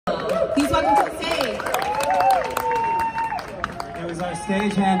Please welcome to the stage. It was our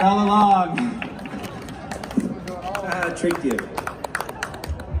stagehand all along. Tricked you.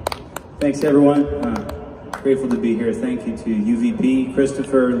 Thanks, everyone. Grateful to be here. Thank you to UVP,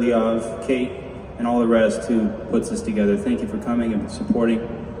 Christopher, Leeav, Kate, and all the rest who puts this together. Thank you for coming and supporting.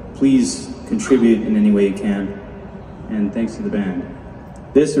 Please contribute in any way you can. And thanks to the band.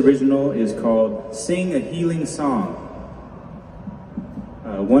 This original is called Sing a Healing Song.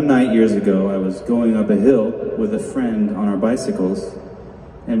 One night years ago, I was going up a hill with a friend on our bicycles,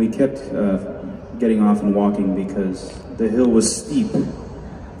 and we kept getting off and walking because the hill was steep.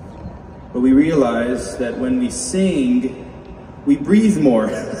 But we realized that when we sing, we breathe more.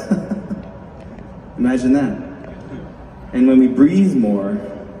 Imagine that. And when we breathe more,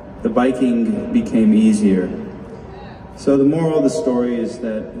 the biking became easier. So the moral of the story is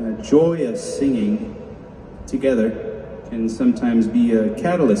that joy of singing together can sometimes be a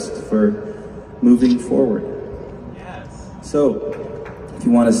catalyst for moving forward. Yes. So, if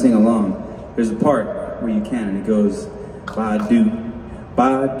you want to sing along, there's a part where you can, and it goes ba-do,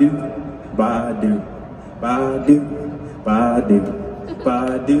 ba-do, ba-do, ba-do, ba-do,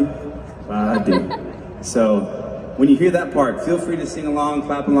 ba-do, ba-do. So, when you hear that part, feel free to sing along,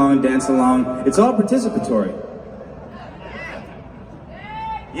 clap along, dance along. It's all participatory.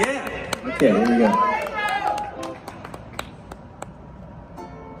 Yeah! Okay, here we go.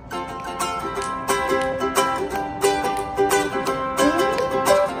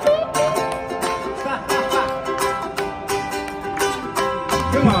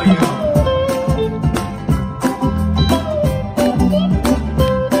 Come on, y'all.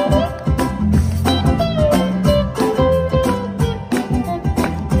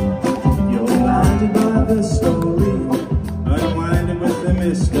 You're blinded by the story, unwinding with the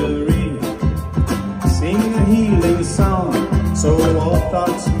mystery. Sing a healing song, so all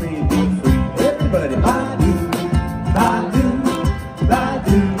thoughts may be free. Everybody, ba-do, ba-do,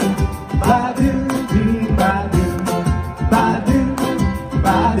 ba-do, ba-do, ba-do, ba-do.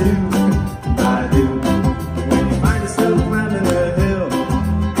 Ba-do, ba-do. When you find yourself climbing the hill,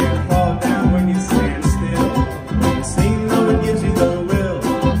 you fall down when you stand still. When you sing, no one gives you the will.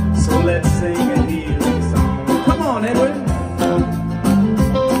 So let's sing a healing song. Come on, Edward.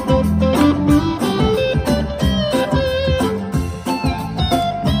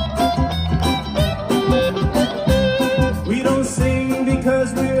 We don't sing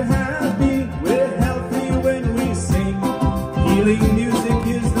because we're happy. We're healthy when we sing. Healing music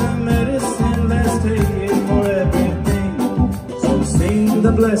is the medicine, let's take it for everything. So sing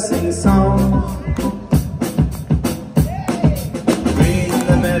the blessing song. Bring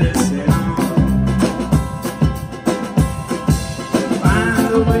the medicine on. Find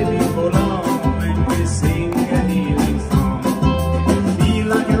the way before long when we sing a healing song. Feel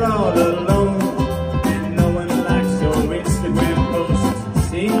like you're all alone and no one likes your Instagram post.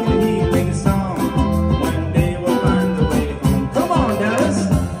 Sing a healing song. One day we'll find the way home. Come on, Dallas.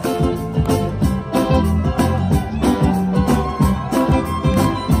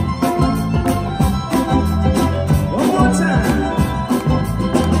 One more time.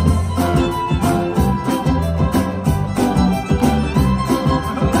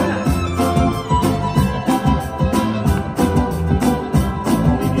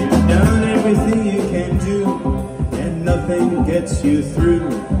 You've done everything you can do, and nothing gets you through.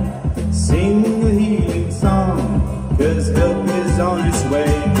 Sing a healing song, 'cause help is on its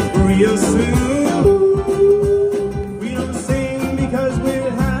way real soon. We don't sing because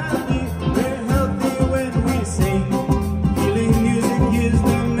we're happy, we're healthy when we sing. Healing music is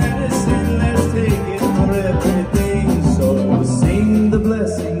the medicine, let's take it for everything. So sing the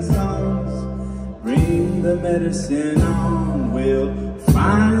blessing songs, bring the medicine on. We'll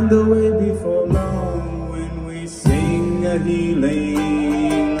find the way before long when we sing a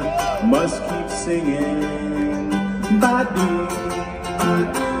healing. Must keep singing. Ba-do,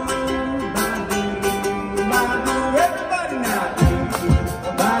 ba-do, ba-do, ba-do. Everybody now.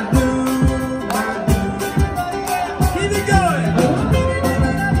 Ba-do, ba-do. Keep it going.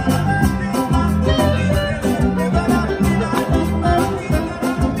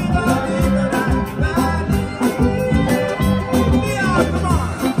 Come on.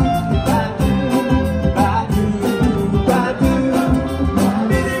 Ba-do, ba-do, ba-do.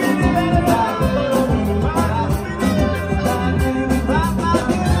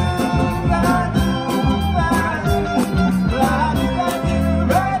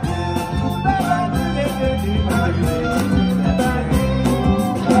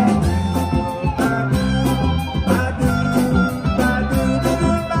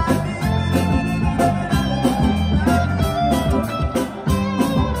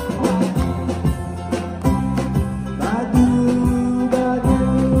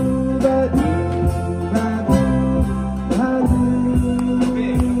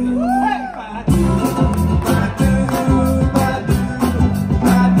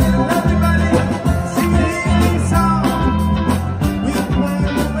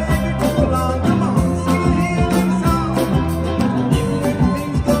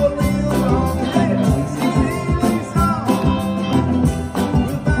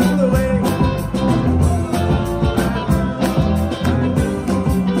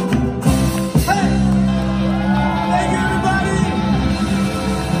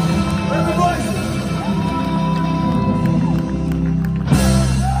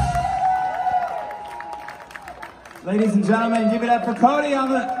 Ladies and gentlemen, give it up for Cody on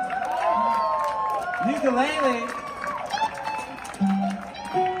the ukulele.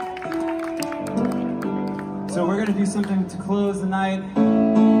 So we're gonna do something to close the night.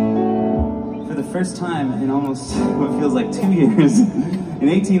 For the first time in almost what feels like 2 years, in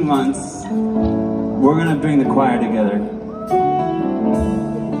 18 months, we're gonna bring the choir together.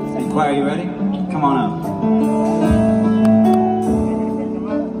 Hey, choir, you ready? Come on up.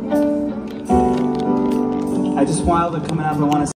 I just while they're coming up, I want to